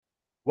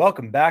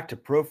Welcome back to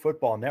Pro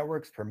Football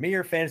Network's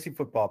premier fantasy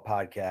football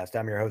podcast.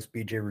 I'm your host,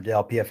 BJ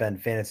Rudell,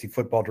 PFN Fantasy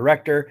Football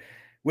Director.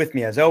 With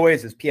me, as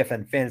always, is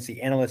PFN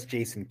Fantasy Analyst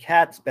Jason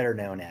Katz, better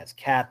known as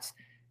Katz.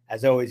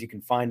 As always, you can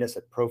find us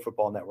at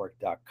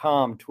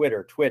profootballnetwork.com,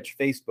 Twitter, Twitch,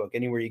 Facebook,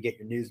 anywhere you get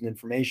your news and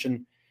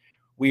information.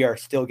 We are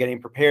still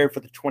getting prepared for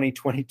the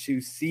 2022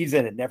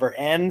 season. It never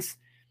ends.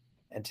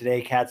 And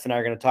today, Katz and I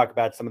are going to talk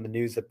about some of the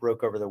news that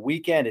broke over the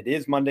weekend. It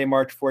is Monday,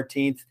 March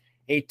 14th.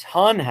 A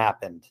ton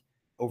happened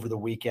over the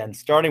weekend,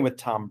 starting with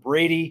Tom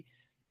Brady.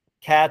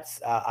 Katz,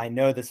 I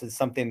know this is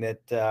something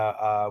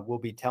that we'll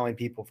be telling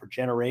people for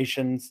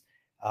generations.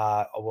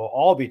 We'll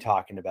all be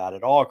talking about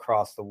it all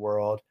across the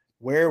world.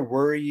 Where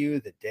were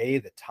you the day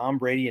that Tom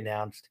Brady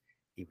announced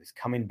he was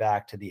coming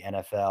back to the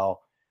NFL?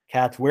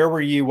 Katz, where were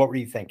you? What were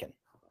you thinking?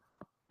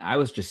 I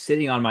was just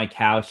sitting on my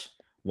couch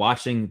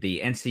watching the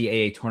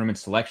NCAA tournament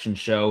selection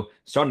show,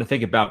 starting to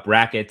think about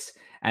brackets.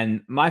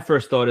 And my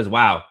first thought is,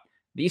 wow,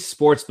 these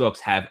sports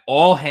books have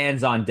all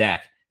hands on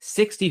deck.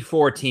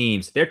 64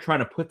 teams. They're trying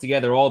to put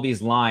together all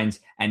these lines,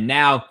 and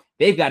now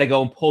they've got to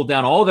go and pull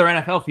down all their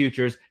NFL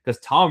futures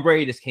because Tom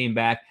Brady just came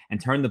back and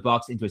turned the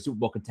Bucs into a Super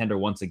Bowl contender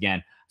once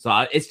again.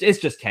 So it's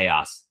just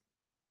chaos.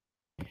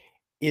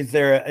 Is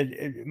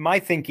there my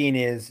thinking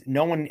is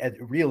no one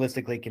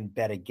realistically can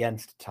bet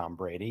against Tom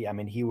Brady. I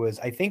mean, he was,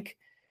 I think,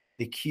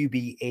 the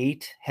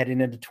QB8 heading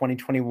into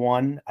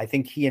 2021. I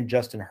think he and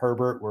Justin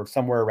Herbert were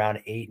somewhere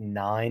around 8 and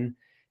 9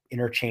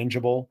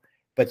 interchangeable,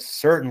 but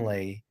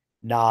certainly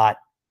not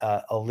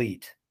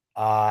elite.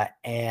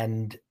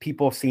 And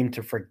people seem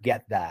to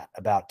forget that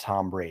about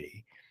Tom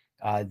Brady.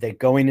 That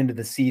going into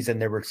the season,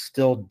 there were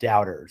still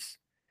doubters,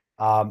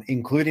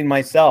 including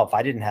myself.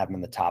 I didn't have him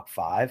in the top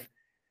 5.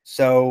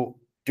 So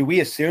do we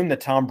assume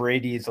that Tom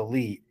Brady is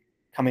elite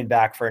coming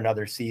back for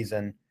another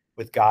season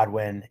with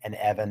Godwin and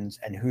Evans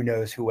and who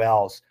knows who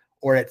else?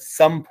 Or at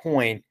some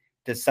point,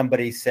 does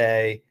somebody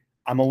say,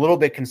 I'm a little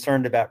bit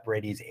concerned about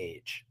Brady's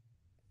age?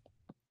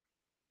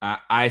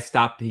 I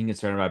stopped being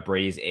concerned about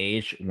Brady's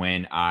age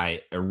when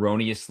I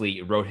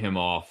erroneously wrote him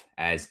off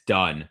as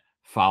done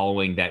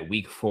following that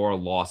week 4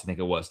 loss, I think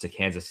it was, to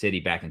Kansas City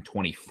back in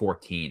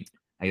 2014.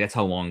 Like, that's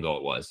how long ago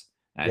it was.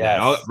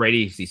 Yes.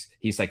 Brady,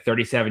 he's like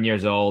 37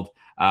 years old.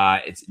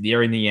 It's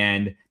nearing the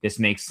end. This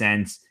makes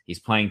sense. He's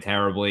playing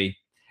terribly.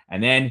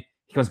 And then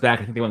he comes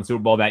back. I think they won the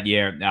Super Bowl that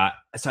year.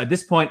 So at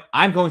this point,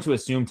 I'm going to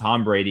assume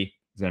Tom Brady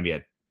is going to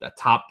be a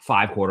top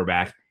 5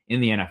 quarterback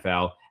in the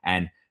NFL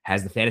and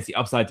has the fantasy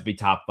upside to be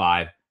top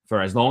 5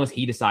 for as long as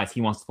he decides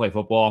he wants to play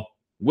football,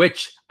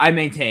 which I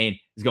maintain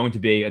is going to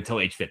be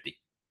until age 50.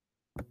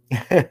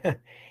 It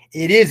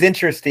is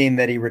interesting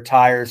that he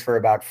retires for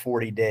about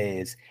 40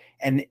 days.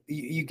 And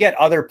you get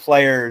other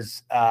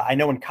players. I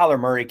know when Kyler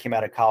Murray came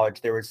out of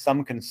college, there was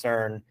some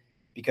concern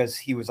because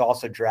he was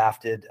also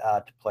drafted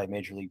to play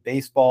Major League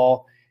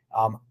Baseball.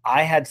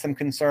 I had some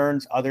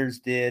concerns. Others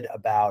did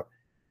about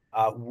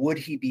would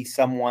he be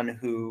someone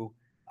who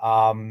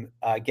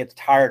gets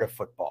tired of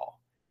football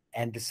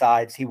and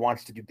decides he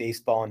wants to do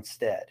baseball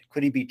instead?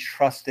 Could he be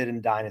trusted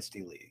in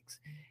dynasty leagues?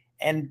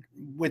 And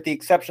with the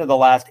exception of the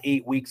last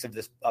 8 weeks of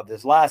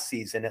this last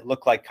season, it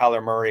looked like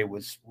Kyler Murray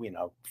was,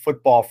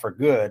 football for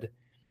good.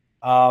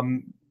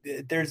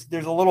 There's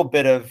a little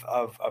bit of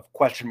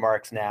question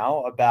marks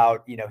now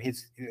about,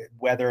 his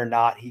whether or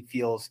not he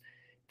feels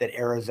that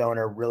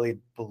Arizona really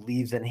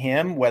believes in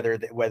him, whether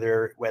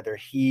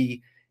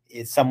he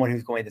is someone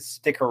who's going to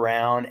stick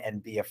around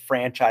and be a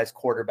franchise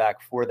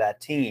quarterback for that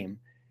team.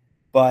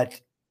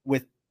 But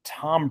with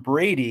Tom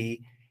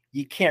Brady,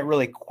 you can't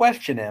really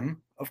question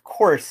him. Of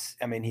course,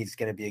 I mean, he's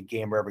going to be a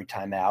gamer every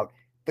time out,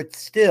 but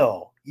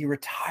still, you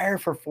retire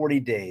for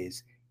 40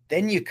 days,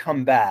 then you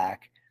come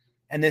back,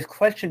 and this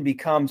question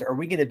becomes, are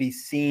we going to be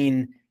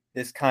seeing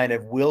this kind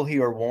of will he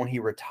or won't he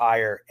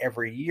retire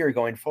every year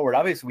going forward?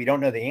 Obviously, we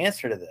don't know the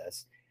answer to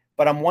this,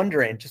 but I'm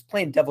wondering, just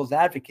playing devil's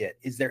advocate,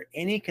 is there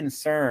any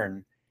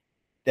concern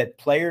that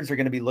players are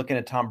going to be looking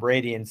at Tom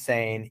Brady and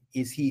saying,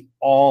 is he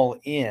all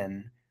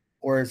in,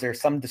 or is there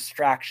some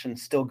distraction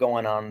still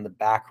going on in the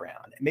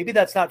background? And maybe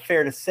that's not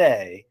fair to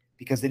say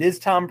because it is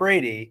Tom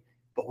Brady,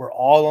 but we're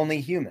all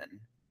only human.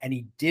 And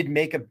he did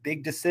make a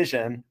big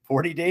decision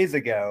 40 days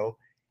ago,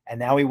 and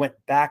now he went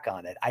back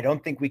on it. I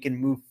don't think we can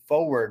move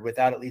forward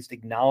without at least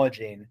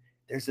acknowledging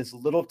there's this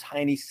little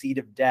tiny seed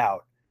of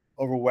doubt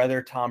over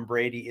whether Tom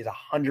Brady is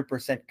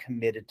 100%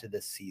 committed to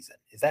this season.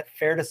 Is that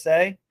fair to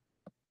say?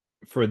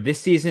 For this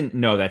season,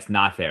 no, that's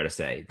not fair to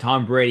say.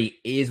 Tom Brady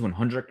is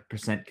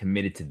 100%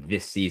 committed to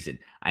this season.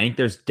 I think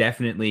there's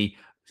definitely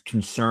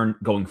concern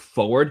going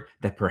forward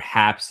that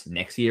perhaps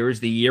next year is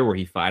the year where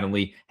he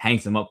finally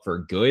hangs him up for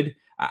good.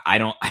 I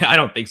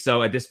don't think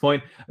so at this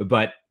point,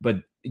 but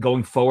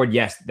going forward,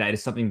 yes, that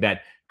is something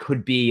that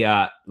could be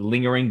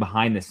lingering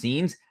behind the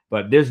scenes,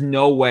 but there's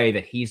no way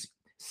that he's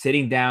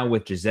sitting down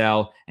with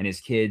Giselle and his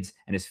kids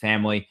and his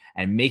family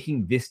and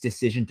making this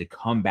decision to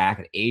come back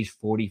at age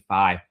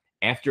 45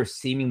 after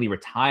seemingly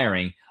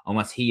retiring,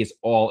 unless he is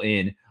all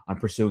in on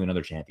pursuing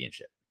another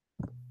championship.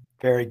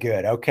 Very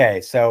good. Okay,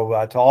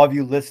 so to all of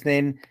you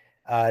listening,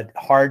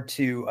 Hard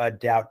to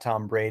doubt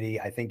Tom Brady.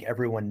 I think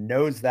everyone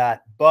knows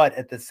that, but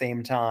at the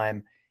same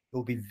time, it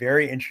will be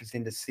very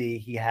interesting to see.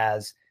 He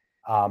has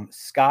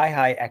sky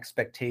high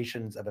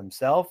expectations of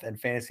himself, and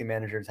fantasy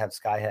managers have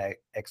sky high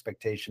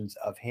expectations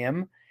of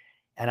him.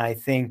 And I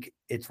think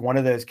it's one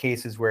of those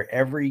cases where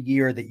every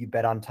year that you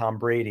bet on Tom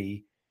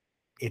Brady,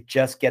 it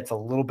just gets a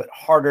little bit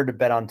harder to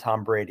bet on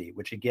Tom Brady,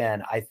 which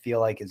again, I feel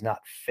like is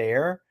not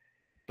fair,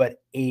 but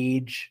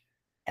age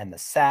and the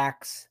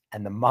sacks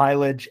and the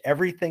mileage,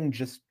 everything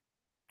just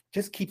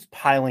keeps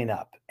piling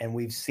up. And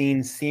we've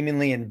seen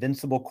seemingly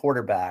invincible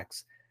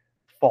quarterbacks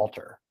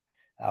falter.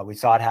 We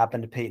saw it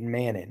happen to Peyton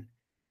Manning.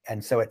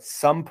 And so at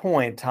some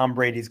point, Tom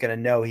Brady's going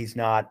to know he's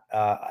not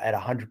at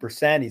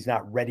 100%. He's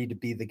not ready to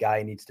be the guy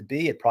he needs to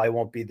be. It probably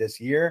won't be this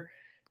year,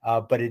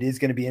 but it is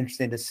going to be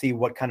interesting to see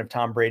what kind of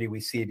Tom Brady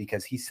we see,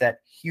 because he set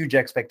huge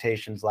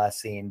expectations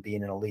last season,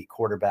 being an elite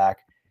quarterback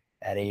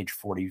at age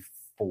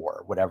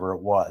 44, whatever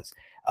it was.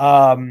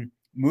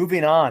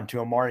 Moving on to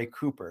Amari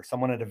Cooper,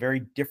 someone at a very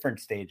different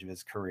stage of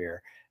his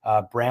career.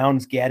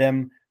 Browns get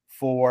him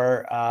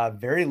for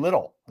very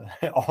little,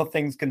 all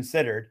things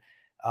considered.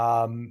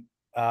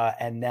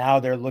 And now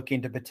they're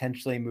looking to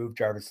potentially move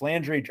Jarvis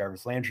Landry.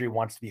 Jarvis Landry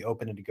wants to be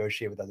open to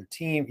negotiate with other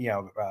teams,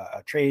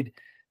 trade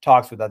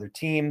talks with other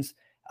teams.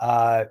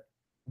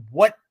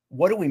 What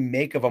do we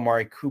make of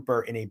Amari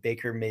Cooper in a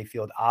Baker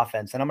Mayfield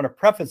offense? And I'm going to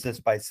preface this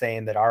by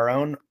saying that our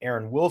own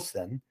Aaron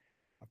Wilson,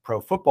 of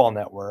Pro Football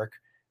Network,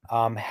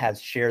 has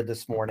shared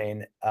this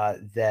morning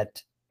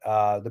that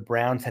the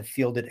Browns have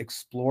fielded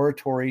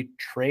exploratory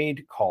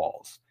trade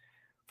calls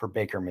for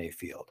Baker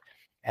Mayfield,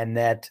 and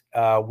that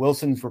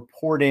Wilson's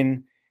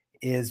reporting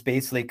is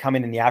basically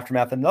coming in the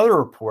aftermath of another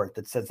report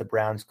that says the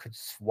Browns could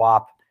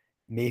swap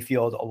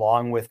Mayfield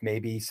along with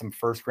maybe some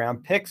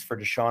first-round picks for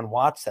Deshaun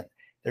Watson.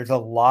 There's a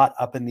lot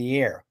up in the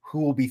air. Who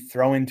will be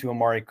throwing to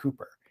Amari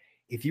Cooper?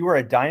 If you are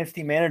a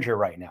dynasty manager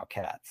right now,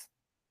 Cats,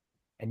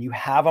 and you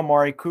have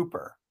Amari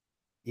Cooper,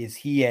 is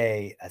he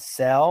a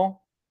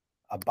sell,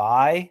 a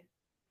buy,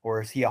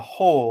 or is he a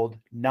hold,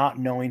 not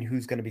knowing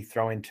who's going to be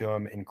throwing to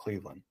him in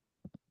Cleveland?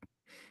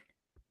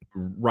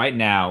 Right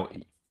now,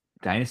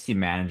 dynasty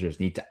managers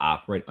need to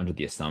operate under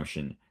the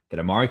assumption that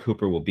Amari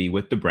Cooper will be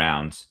with the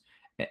Browns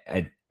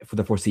for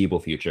the foreseeable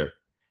future.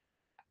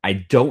 I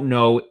don't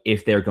know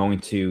if they're going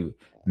to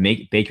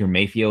make Baker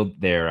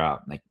Mayfield they're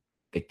going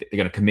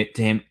to commit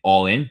to him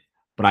all in,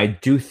 but I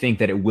do think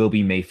that it will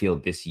be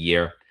Mayfield this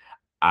year.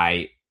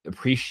 I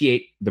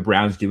appreciate the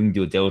Browns doing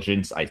due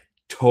diligence. I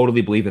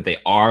totally believe that they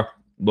are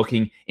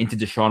looking into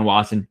Deshaun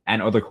Watson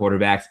and other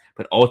quarterbacks,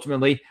 but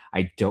ultimately,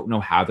 I don't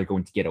know how they're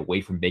going to get away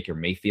from Baker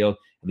Mayfield,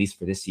 at least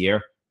for this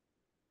year.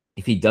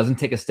 If he doesn't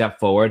take a step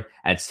forward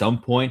at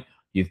some point,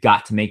 you've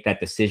got to make that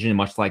decision,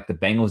 much like the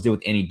Bengals did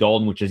with Andy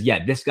Dalton, which is,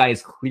 this guy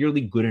is clearly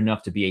good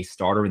enough to be a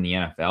starter in the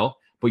NFL,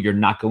 but you're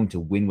not going to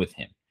win with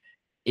him.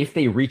 If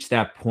they reach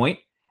that point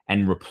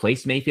and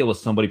replace Mayfield with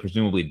somebody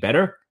presumably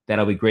better,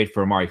 that'll be great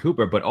for Amari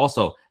Cooper. But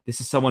also, this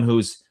is someone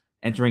who's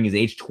entering his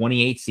age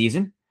 28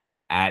 season.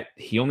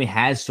 He only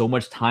has so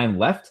much time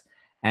left,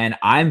 and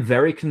I'm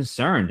very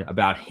concerned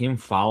about him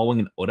following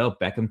an Odell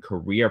Beckham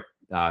career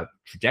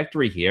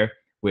trajectory here,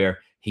 where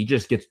he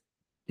just gets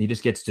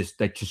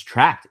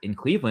trapped in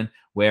Cleveland,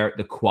 where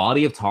the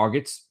quality of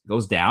targets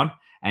goes down,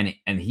 and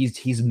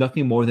he's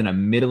nothing more than a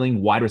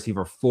middling wide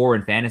receiver 4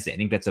 in fantasy. I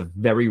think that's a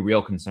very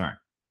real concern.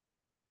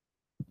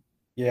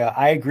 Yeah,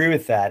 I agree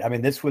with that. I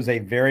mean, this was a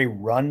very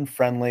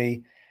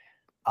run-friendly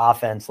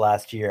offense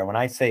last year. When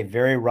I say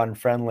very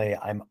run-friendly,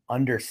 I'm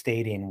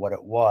understating what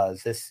it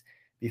was. This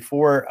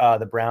before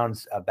the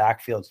Browns'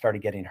 backfield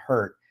started getting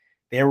hurt,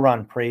 they were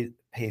on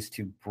pace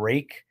to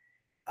break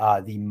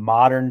the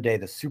modern day,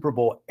 the Super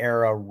Bowl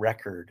era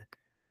record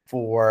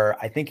for,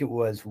 I think it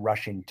was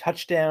rushing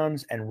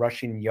touchdowns and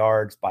rushing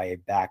yards by a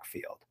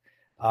backfield.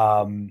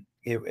 I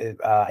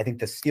think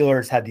the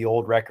Steelers had the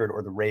old record,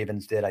 or the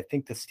Ravens did. I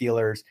think the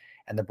Steelers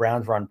and the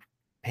Browns were on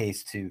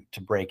pace to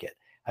break it.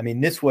 I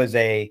mean, this was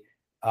a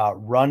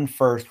run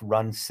first,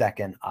 run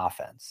second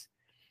offense.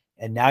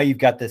 And now you've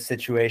got this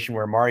situation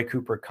where Amari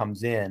Cooper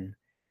comes in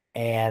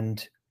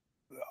and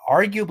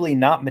arguably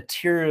not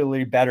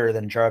materially better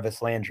than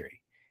Jarvis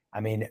Landry. I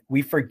mean,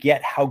 we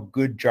forget how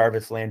good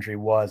Jarvis Landry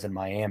was in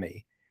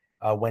Miami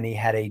when he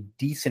had a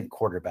decent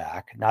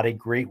quarterback, not a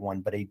great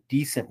one, but a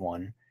decent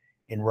one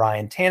in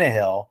Ryan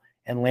Tannehill,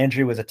 and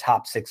Landry was a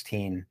top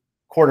 16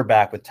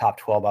 quarterback with top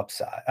 12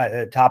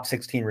 upside, top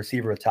 16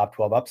 receiver with top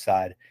 12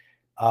 upside.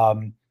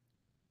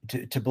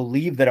 To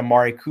believe that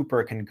Amari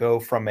Cooper can go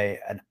from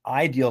an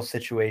ideal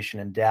situation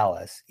in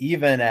Dallas,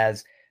 even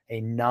as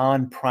a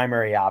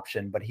non-primary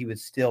option, but he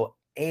was still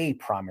a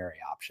primary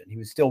option. He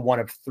was still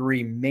one of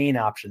 3 main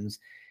options.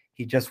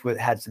 He just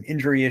had some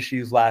injury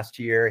issues last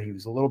year. He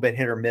was a little bit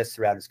hit or miss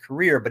throughout his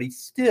career, but he's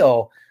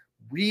still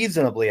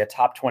reasonably a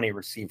top 20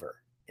 receiver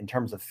in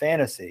terms of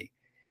fantasy.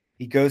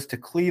 He goes to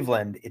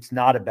Cleveland. It's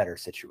not a better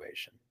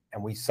situation.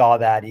 And we saw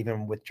that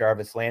even with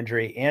Jarvis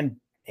Landry and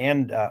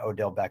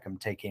Odell Beckham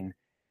taking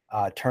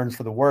turns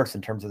for the worse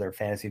in terms of their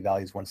fantasy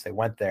values once they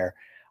went there.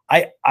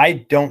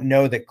 I don't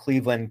know that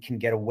Cleveland can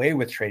get away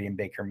with trading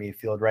Baker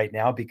Mayfield right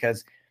now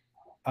because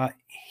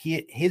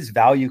his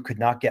value could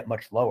not get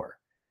much lower.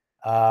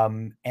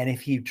 And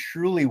if he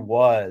truly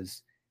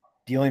was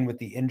dealing with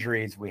the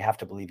injuries, we have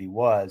to believe he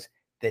was,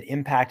 that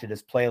impacted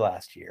his play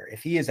last year,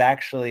 if he is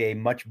actually a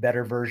much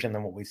better version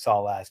than what we saw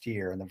last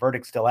year, and the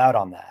verdict's still out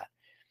on that,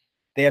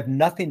 they have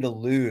nothing to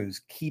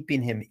lose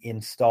keeping him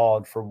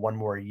installed for one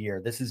more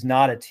year. This is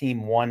not a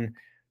team one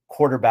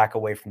quarterback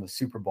away from the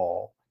Super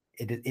Bowl.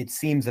 It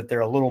seems that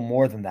they're a little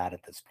more than that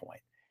at this point.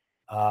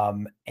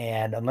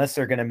 And unless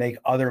they're going to make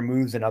other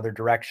moves in other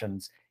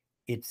directions,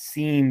 it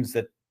seems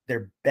that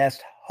their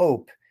best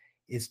hope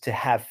is to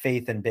have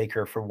faith in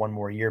Baker for one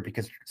more year,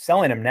 because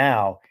selling him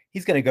now,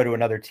 he's going to go to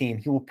another team.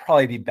 He will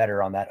probably be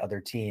better on that other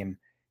team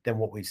than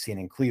what we've seen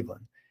in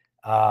Cleveland.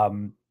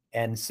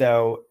 And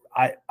so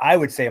I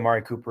would say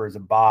Amari Cooper is a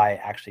buy,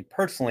 actually,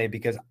 personally,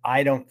 because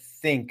I don't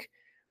think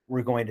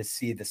we're going to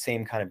see the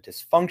same kind of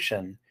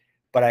dysfunction.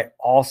 But I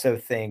also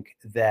think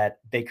that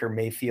Baker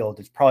Mayfield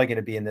is probably going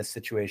to be in this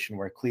situation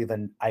where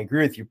Cleveland, I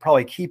agree with you,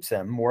 probably keeps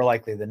him more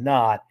likely than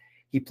not.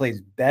 He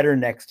plays better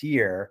next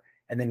year.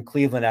 And then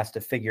Cleveland has to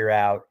figure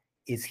out,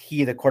 is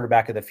he the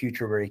quarterback of the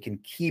future where he can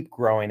keep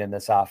growing in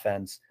this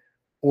offense?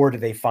 Or do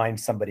they find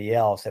somebody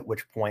else, at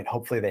which point,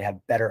 hopefully they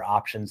have better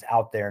options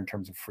out there in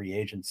terms of free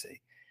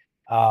agency.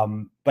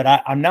 But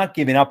I'm not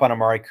giving up on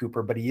Amari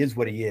Cooper, but he is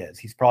what he is.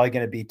 He's probably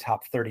going to be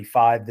top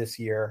 35 this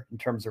year in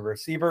terms of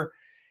receiver.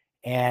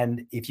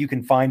 And if you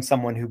can find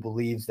someone who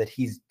believes that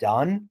he's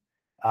done,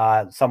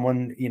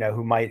 someone,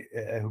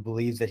 who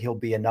believes that he'll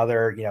be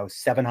another,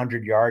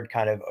 700-yard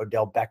kind of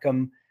Odell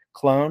Beckham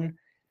clone,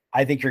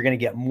 I think you're going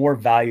to get more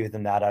value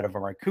than that out of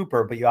Amari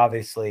Cooper. But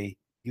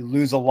you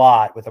lose a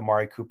lot with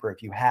Amari Cooper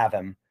if you have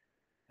him,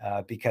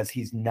 because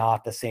he's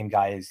not the same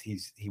guy as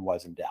he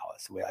was in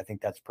Dallas. I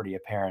think that's pretty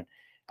apparent.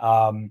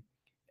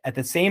 At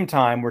the same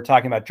time, we're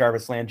talking about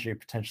Jarvis Landry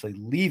potentially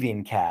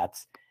leaving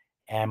Cats.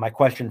 And my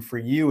question for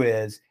you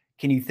is,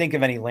 can you think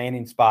of any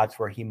landing spots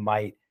where he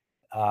might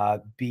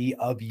be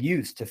of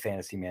use to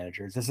fantasy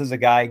managers? This is a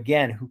guy,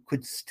 again, who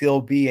could still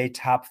be a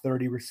top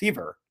 30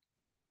 receiver.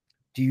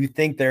 Do you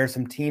think there are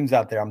some teams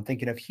out there? I'm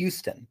thinking of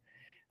Houston.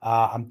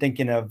 I'm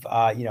thinking of,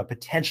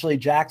 potentially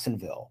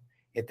Jacksonville,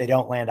 if they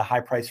don't land a high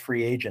price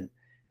free agent,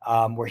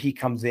 where he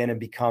comes in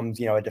and becomes,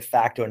 a de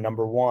facto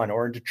number one,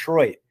 or in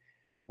Detroit,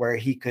 where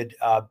he could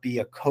be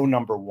a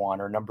co-number one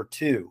or number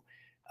two.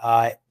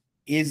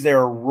 Is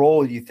there a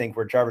role, you think,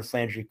 where Jarvis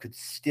Landry could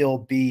still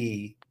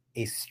be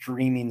a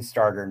streaming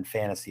starter in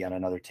fantasy on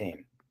another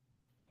team?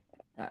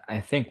 I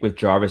think with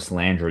Jarvis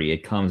Landry,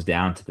 it comes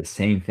down to the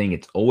same thing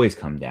it's always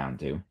come down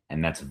to,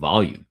 and that's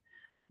volume.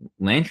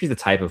 Landry's the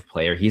type of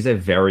player, he's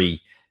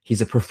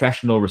a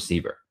professional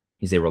receiver.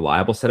 He's a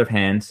reliable set of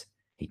hands.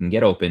 He can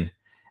get open.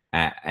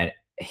 And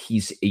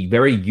he's a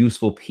very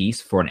useful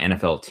piece for an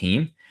NFL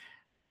team,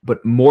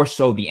 but more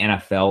so the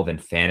NFL than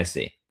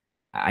fantasy.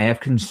 I have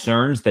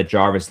concerns that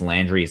Jarvis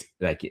Landry is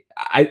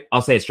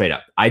I'll say it straight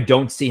up. I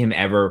don't see him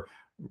ever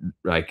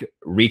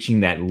reaching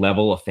that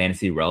level of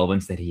fantasy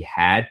relevance that he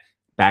had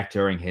back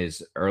during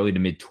his early to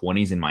mid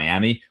 20s in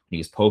Miami, when he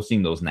was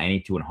posting those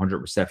 90 to 100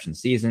 reception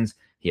seasons.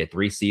 He had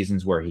 3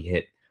 seasons where he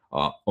hit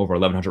over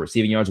 1,100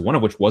 receiving yards, one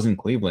of which was in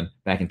Cleveland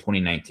back in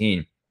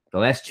 2019. The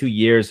last 2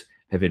 years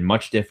have been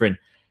much different.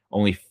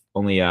 Only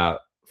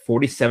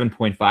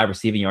 47.5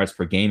 receiving yards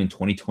per game in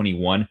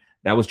 2021.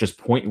 That was just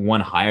 0.1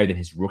 higher than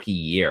his rookie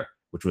year,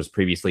 which was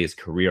previously his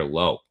career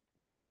low.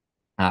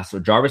 So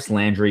Jarvis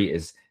Landry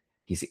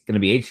he's going to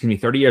be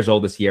 30 years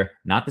old this year.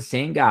 Not the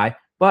same guy,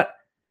 but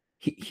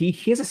he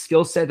has a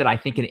skill set that I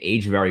think can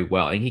age very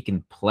well. I think he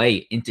can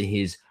play into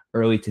his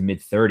early to mid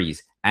 30s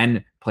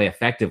and play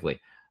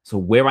effectively. So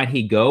where might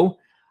he go?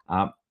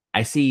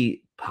 I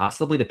see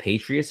possibly the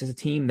Patriots as a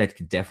team that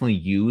could definitely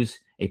use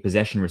a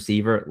possession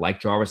receiver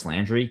like Jarvis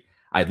Landry.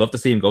 I'd love to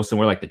see him go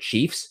somewhere like the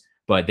Chiefs,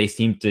 but they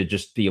seem to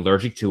just be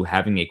allergic to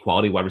having a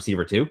quality wide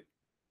receiver too.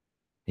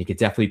 He could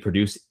definitely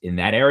produce in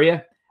that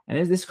area. And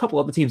there's a couple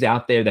other teams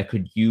out there that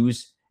could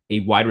use a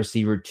wide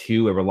receiver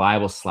too, a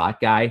reliable slot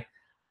guy.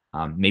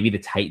 Maybe the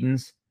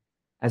Titans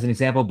as an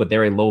example, but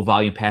they're a low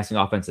volume passing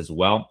offense as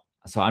well.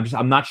 So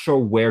I'm not sure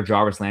where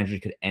Jarvis Landry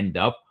could end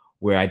up,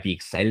 where I'd be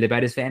excited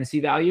about his fantasy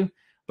value,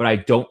 but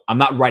I'm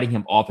not writing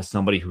him off as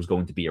somebody who's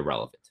going to be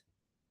irrelevant.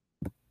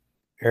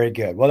 Very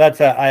good. Well,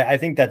 I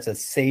think that's a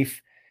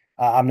safe,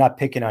 I'm not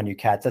picking on you,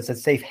 Cats. That's a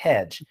safe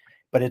hedge,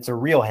 but it's a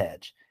real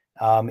hedge.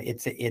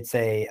 It's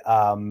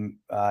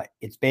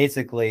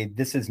basically,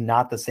 this is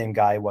not the same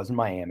guy who was in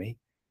Miami,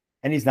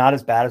 and he's not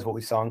as bad as what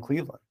we saw in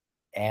Cleveland.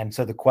 And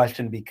so the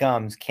question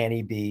becomes, can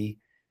he be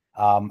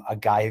a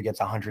guy who gets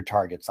 100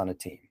 targets on a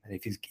team? And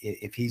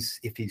if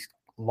he's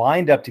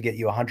lined up to get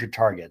you 100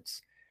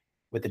 targets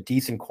with a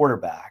decent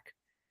quarterback,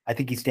 I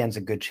think he stands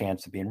a good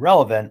chance of being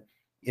relevant.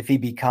 If he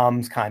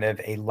becomes kind of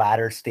a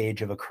latter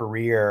stage of a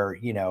career,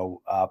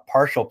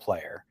 partial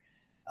player,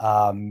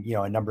 a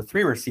number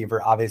 3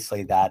 receiver,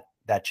 obviously that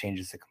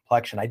changes the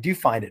complexion. I do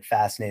find it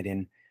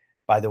fascinating,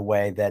 by the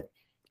way, that,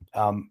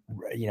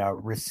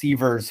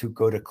 receivers who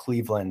go to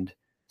Cleveland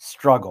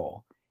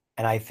struggle.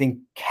 And I think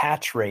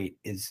catch rate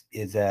is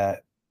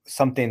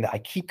something that I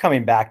keep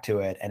coming back to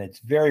it, and it's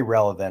very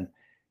relevant.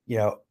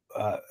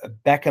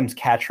 Beckham's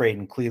catch rate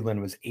in Cleveland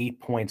was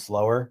 8 points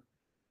lower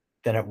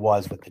than it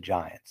was with the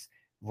Giants.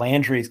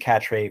 Landry's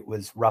catch rate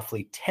was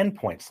roughly 10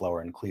 points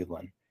lower in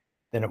Cleveland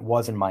than it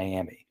was in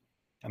Miami.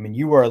 I mean,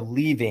 you are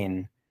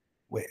leaving,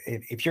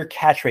 if your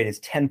catch rate is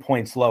 10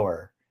 points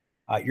lower,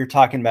 you're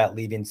talking about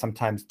leaving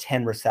sometimes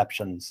 10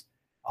 receptions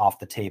off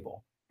the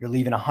table. You're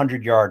leaving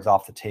 100 yards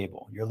off the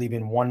table. You're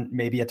leaving one,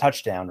 maybe a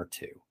touchdown or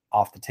two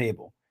off the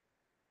table.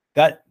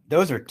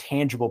 Those are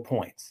tangible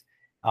points.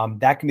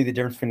 That can be the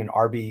difference between an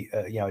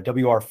a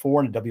WR4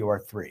 and a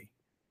WR3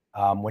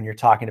 when you're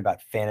talking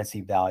about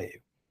fantasy value.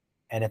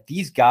 And if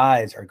these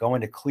guys are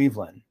going to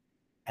Cleveland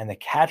and the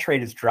catch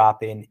rate is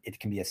dropping, it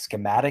can be a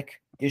schematic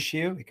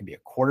issue. It can be a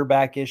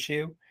quarterback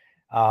issue.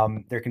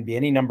 There can be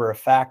any number of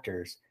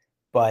factors,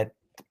 but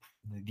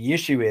the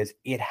issue is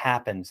it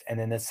happens. And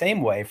in the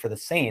same way for the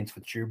Saints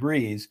with Drew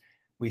Brees,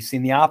 we've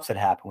seen the opposite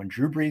happen. When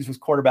Drew Brees was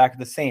quarterback of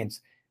the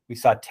Saints, we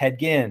saw Ted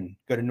Ginn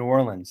go to New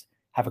Orleans,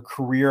 have a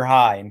career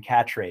high in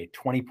catch rate,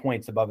 20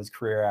 points above his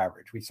career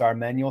average. We saw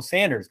Emmanuel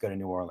Sanders go to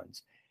New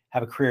Orleans,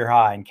 have a career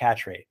high in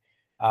catch rate.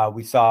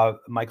 We saw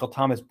Michael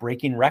Thomas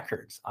breaking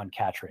records on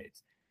catch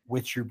rates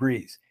with Drew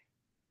Brees.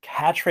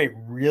 Catch rate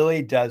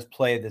really does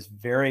play this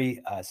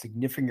very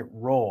significant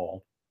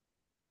role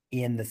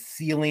in the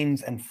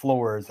ceilings and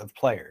floors of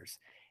players.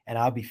 And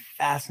I'll be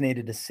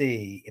fascinated to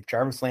see if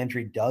Jarvis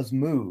Landry does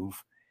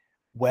move,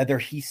 whether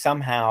he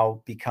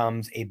somehow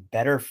becomes a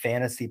better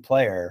fantasy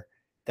player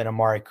than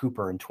Amari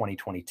Cooper in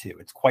 2022.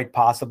 It's quite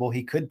possible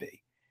he could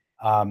be,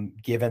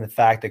 given the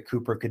fact that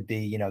Cooper could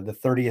be, the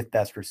 30th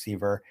best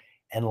receiver.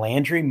 And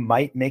Landry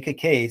might make a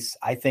case,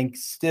 I think,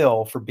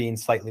 still for being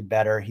slightly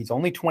better. He's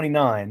only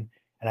 29,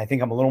 and I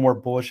think I'm a little more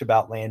bullish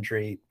about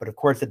Landry. But of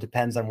course, it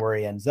depends on where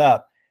he ends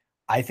up.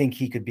 I think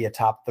he could be a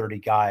top 30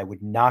 guy. I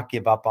would not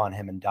give up on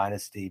him in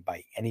Dynasty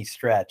by any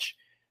stretch.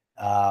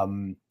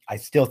 I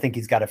still think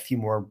he's got a few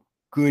more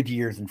good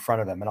years in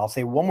front of him. And I'll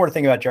say one more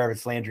thing about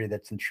Jarvis Landry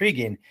that's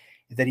intriguing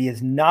is that he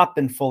has not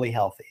been fully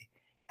healthy.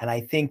 And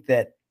I think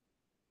that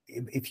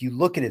if you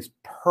look at his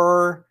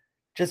per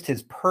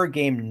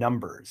game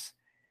numbers,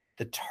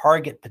 the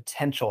target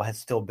potential has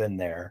still been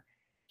there.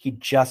 He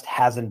just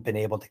hasn't been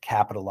able to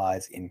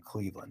capitalize in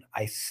Cleveland.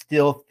 I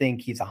still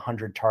think he's a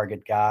 100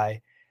 target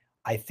guy.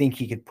 I think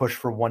he could push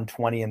for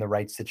 120 in the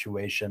right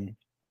situation.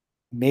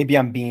 Maybe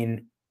I'm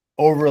being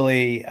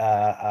overly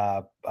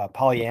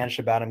Pollyannish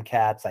about him,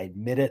 Cats. I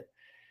admit it.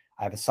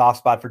 I have a soft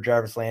spot for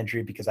Jarvis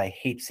Landry because I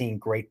hate seeing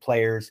great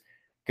players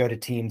go to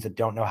teams that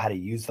don't know how to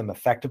use them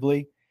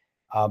effectively.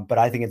 But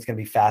I think it's going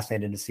to be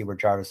fascinating to see where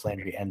Jarvis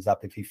Landry ends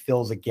up if he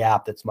fills a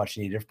gap that's much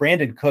needed. If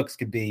Brandon Cooks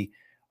could be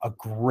a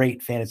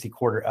great fantasy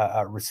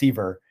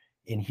receiver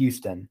in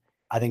Houston,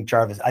 I think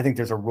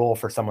there's a role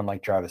for someone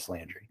like Jarvis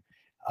Landry.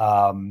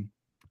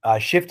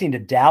 Shifting to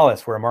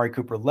Dallas, where Amari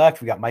Cooper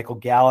left, we got Michael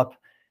Gallup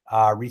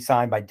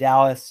re-signed by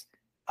Dallas.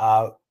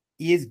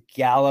 Is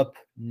Gallup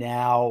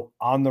now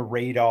on the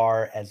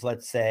radar as,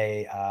 let's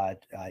say,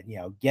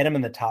 get him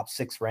in the top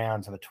 6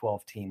 rounds of a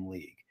 12-team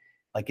league?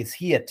 Like, is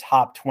he a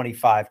top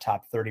 25,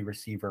 top 30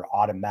 receiver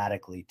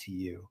automatically to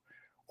you?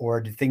 Or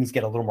do things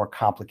get a little more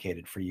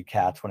complicated for you,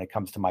 Cats, when it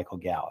comes to Michael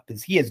Gallup?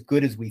 Is he as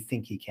good as we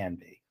think he can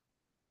be?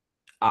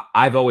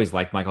 I've always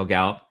liked Michael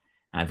Gallup.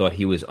 I thought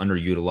he was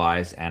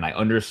underutilized, and I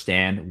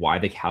understand why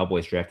the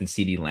Cowboys drafted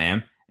CeeDee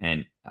Lamb,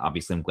 and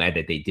obviously I'm glad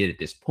that they did at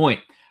this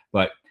point.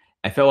 But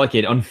I felt like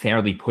it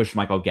unfairly pushed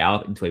Michael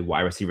Gallup into a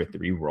wide receiver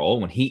 3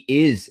 role when he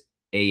is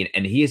an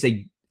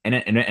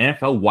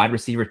NFL wide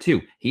receiver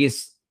 2.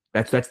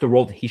 That's the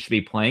role that he should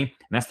be playing,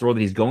 and that's the role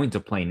that he's going to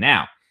play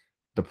now.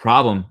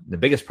 The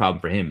biggest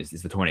problem for him is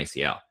the torn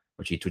ACL,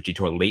 which he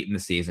tore late in the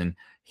season.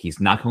 He's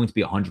not going to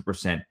be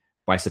 100%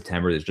 by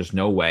September. There's just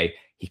no way.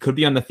 He could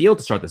be on the field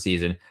to start the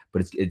season,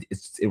 but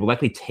it will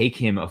likely take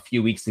him a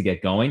few weeks to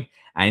get going.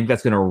 I think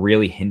that's going to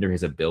really hinder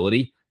his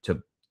ability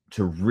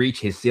to reach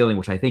his ceiling,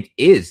 which I think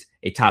is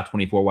a top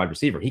 24 wide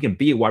receiver. He can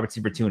be a wide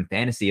receiver 2 in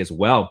fantasy as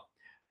well,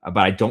 but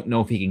I don't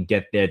know if he can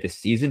get there this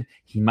season.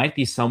 He might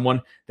be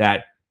someone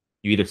that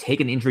you either take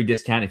an injury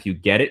discount if you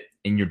get it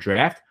in your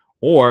draft,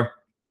 or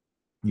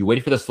you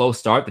wait for the slow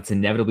start that's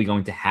inevitably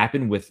going to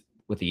happen with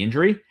the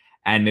injury,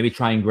 and maybe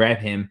try and grab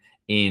him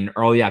in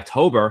early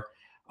October,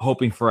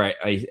 hoping for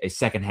a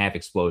second half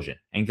explosion.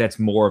 I think that's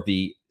more of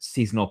the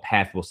seasonal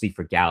path we'll see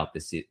for Gallup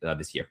this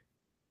year.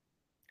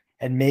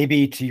 And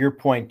maybe, to your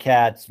point,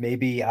 Cats,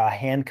 maybe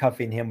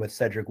handcuffing him with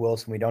Cedric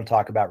Wilson. We don't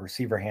talk about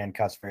receiver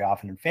handcuffs very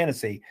often in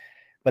fantasy,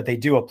 but they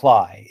do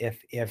apply.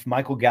 If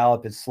Michael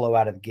Gallup is slow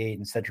out of the gate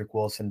and Cedric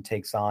Wilson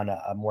takes on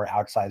a more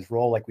outsized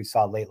role like we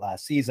saw late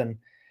last season,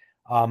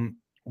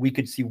 we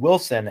could see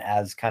Wilson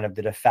as kind of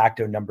the de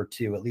facto number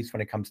 2, at least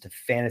when it comes to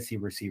fantasy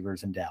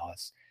receivers in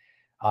Dallas,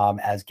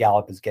 as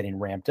Gallup is getting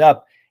ramped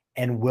up.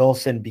 And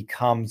Wilson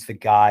becomes the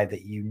guy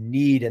that you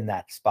need in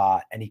that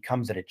spot, and he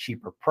comes at a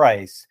cheaper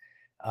price.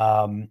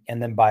 And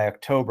then by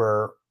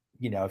October,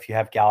 if you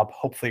have Gallup,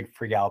 hopefully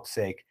for Gallup's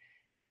sake,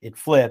 it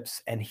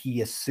flips and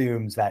he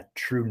assumes that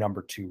true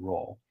number 2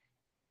 role.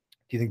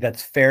 Do you think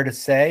that's fair to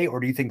say, or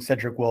do you think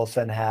Cedric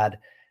Wilson had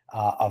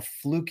a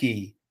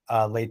fluky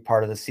late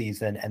part of the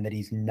season and that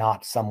he's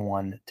not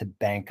someone to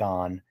bank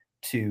on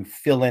to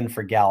fill in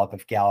for Gallup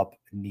if Gallup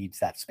needs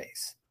that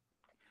space?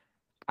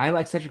 I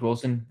like Cedric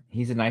Wilson.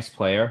 He's a nice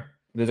player.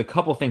 There's a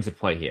couple things at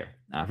play here.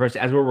 First,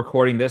 as we're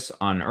recording this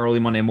on early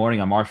Monday morning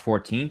on March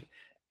 14th,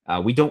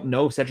 we don't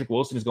know if Cedric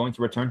Wilson is going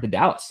to return to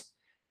Dallas.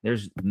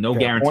 There's no Fair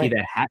guarantee point.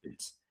 that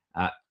happens.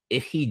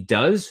 If he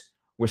does,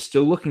 we're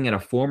still looking at a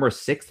former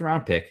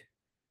 6th-round pick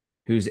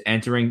who's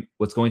entering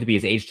what's going to be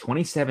his age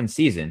 27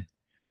 season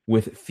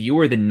with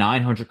fewer than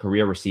 900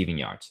 career receiving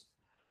yards.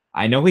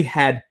 I know he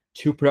had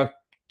two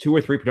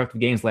or three productive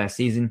games last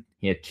season.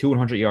 He had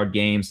 200-yard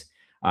games.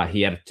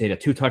 He had a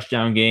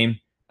 2-touchdown game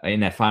in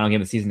that final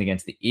game of the season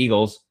against the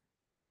Eagles.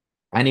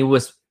 And he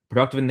was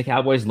productive in the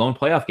Cowboys' lone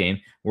playoff game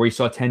where he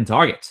saw 10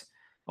 targets.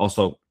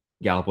 Also,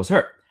 Gallup was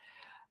hurt.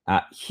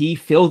 He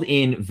filled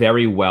in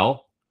very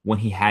well when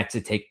he had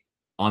to take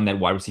on that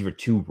wide receiver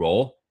 2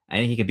 role. I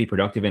think he could be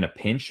productive in a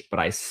pinch, but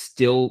I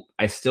still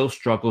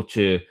struggle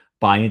to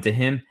buy into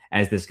him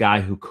as this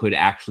guy who could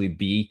actually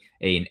be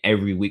an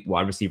every week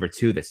wide receiver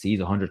 2 that sees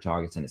 100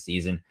 targets in a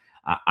season.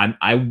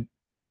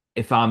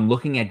 If I'm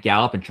looking at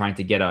Gallup and trying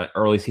to get an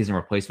early season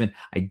replacement,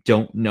 I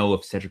don't know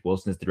if Cedric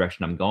Wilson is the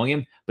direction I'm going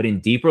in. But in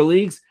deeper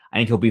leagues, I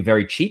think he'll be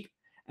very cheap,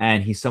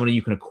 and he's somebody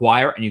you can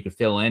acquire and you can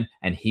fill in,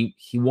 and he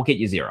won't get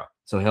you 0.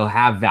 So he'll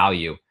have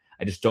value.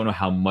 I just don't know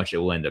how much it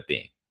will end up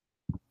being.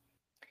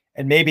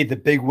 And maybe the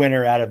big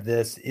winner out of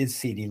this is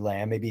CeeDee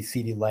Lamb. Maybe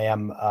CeeDee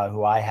Lamb,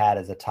 who I had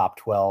as a top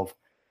 12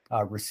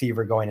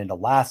 receiver going into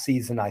last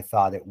season. I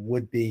thought it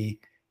would be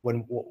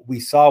when we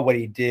saw what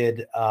he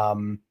did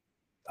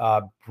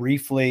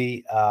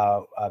briefly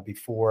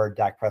before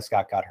Dak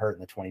Prescott got hurt in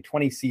the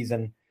 2020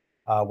 season,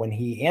 when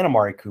he and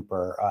Amari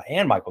Cooper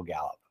and Michael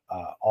Gallup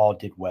all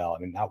did well.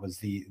 I mean, that was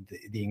the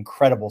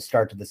incredible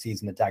start to the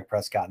season that Dak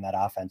Prescott and that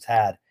offense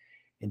had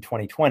in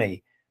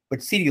 2020. But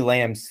CeeDee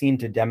Lamb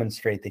seemed to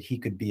demonstrate that he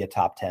could be a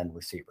top 10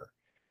 receiver.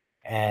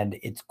 And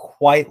it's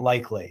quite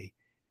likely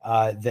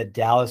that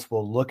Dallas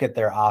will look at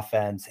their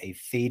offense, a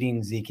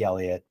fading Zeke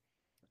Elliott,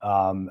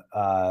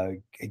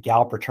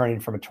 Gallup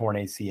returning from a torn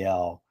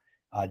ACL,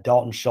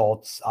 Dalton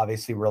Schultz,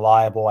 obviously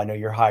reliable. I know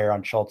you're higher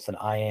on Schultz than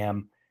I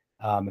am,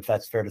 if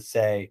that's fair to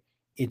say.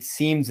 It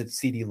seems that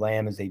CeeDee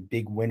Lamb is a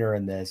big winner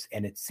in this,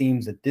 and it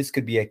seems that this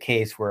could be a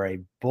case where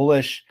a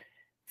bullish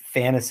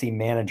fantasy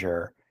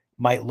manager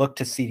might look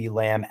to CeeDee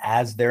Lamb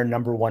as their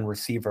number 1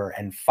 receiver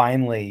and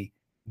finally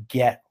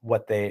get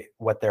what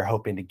they're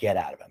hoping to get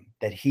out of him,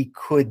 that he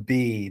could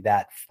be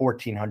that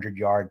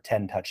 1,400-yard,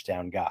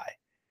 10-touchdown guy.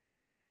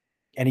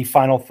 Any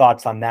final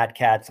thoughts on that,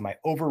 Katz? Am I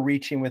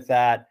overreaching with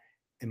that?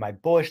 In my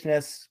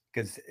bullishness?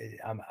 Because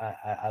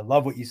I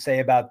love what you say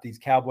about these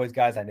Cowboys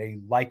guys. I know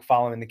you like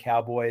following the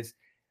Cowboys,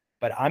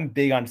 but I'm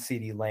big on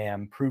CeeDee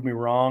Lamb. Prove me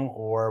wrong,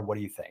 or what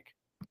do you think?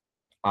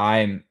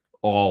 I'm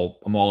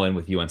all in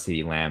with you on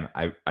CeeDee Lamb.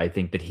 I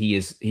think that he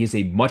is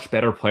a much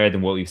better player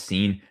than what we've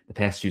seen the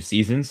past 2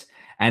 seasons.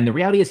 And the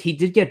reality is he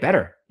did get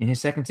better in his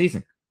second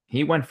season.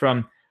 He went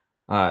from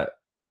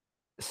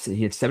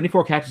he had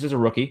 74 catches as a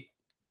rookie,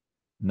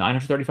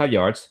 935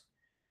 yards,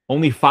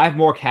 only 5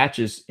 more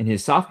catches in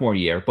his sophomore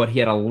year, but he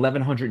had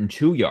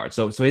 1,102 yards.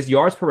 So his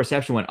yards per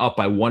reception went up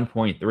by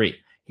 1.3.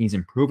 He's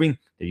improving.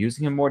 They're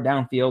using him more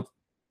downfield.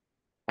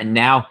 And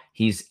now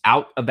he's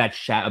out of the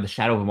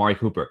shadow of Amari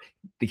Cooper.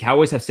 The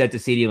Cowboys have said to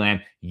CeeDee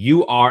Lamb,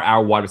 "You are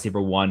our wide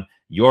receiver 1.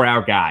 You're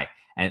our guy."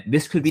 And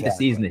this could be the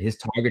season that his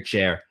target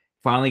share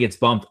finally gets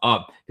bumped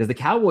up, because the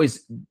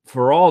Cowboys,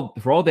 for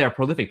all their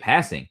prolific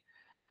passing,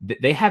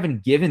 they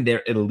haven't given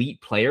their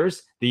elite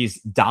players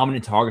these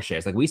dominant target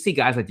shares. Like we see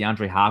guys like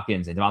DeAndre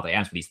Hopkins and Devontae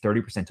Adams with these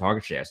 30%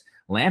 target shares.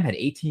 Lamb had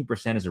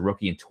 18% as a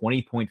rookie and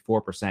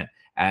 20.4%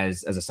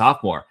 as a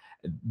sophomore.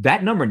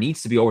 That number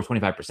needs to be over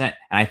 25%.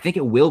 And I think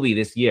it will be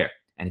this year.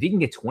 And if he can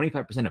get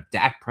 25% of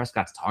Dak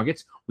Prescott's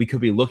targets, we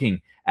could be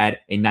looking at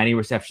a 90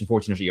 reception,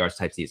 1,400 yards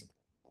type season.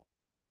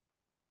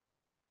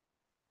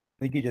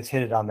 I think you just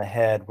hit it on the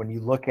head. When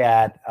you look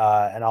at,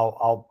 and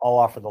I'll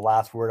offer the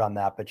last word on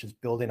that, but just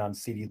building on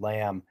CeeDee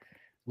Lamb,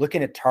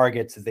 looking at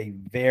targets is a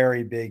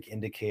very big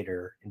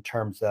indicator in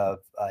terms of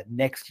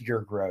next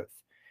year growth.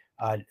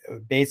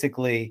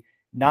 Basically,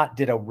 not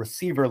did a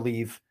receiver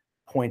leave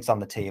points on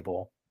the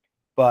table,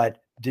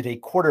 but did a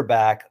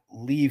quarterback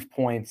leave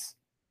points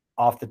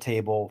off the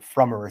table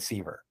from a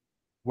receiver?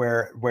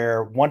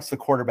 Where once the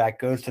quarterback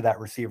goes to that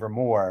receiver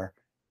more,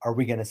 are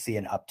we going to see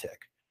an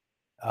uptick?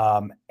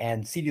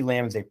 And CeeDee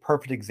Lamb is a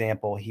perfect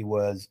example. He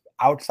was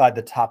outside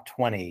the top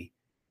 20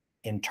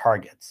 in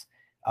targets.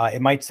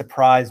 It might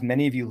surprise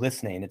many of you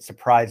listening. It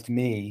surprised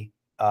me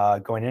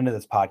going into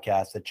this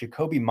podcast that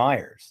Jacoby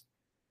Myers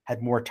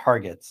had more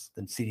targets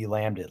than CeeDee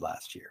Lamb did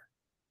last year.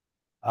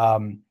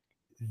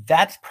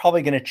 That's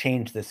probably going to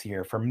change this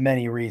year for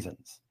many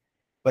reasons.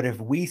 But if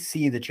we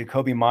see that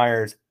Jacoby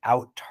Myers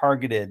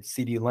out-targeted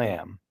CeeDee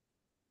Lamb,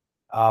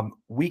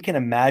 we can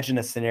imagine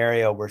a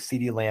scenario where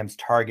CeeDee Lamb's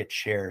target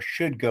share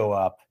should go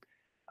up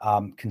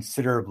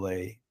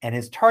considerably, and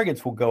his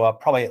targets will go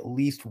up probably at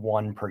least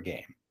one per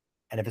game.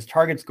 And if his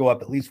targets go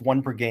up at least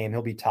one per game,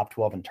 he'll be top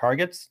 12 in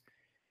targets,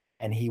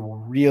 and he will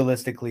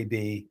realistically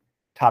be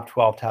top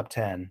 12, top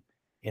 10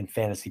 in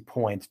fantasy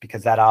points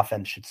because that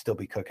offense should still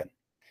be cooking.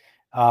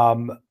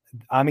 I'm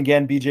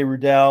again BJ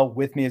Rudell.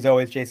 With me as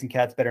always, Jason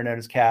Katz, better known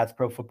as Katz,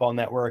 Pro Football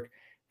Network.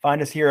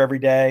 Find us here every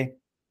day.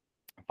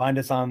 Find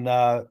us on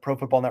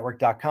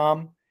profootballnetwork.com,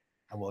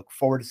 and we'll look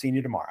forward to seeing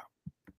you tomorrow.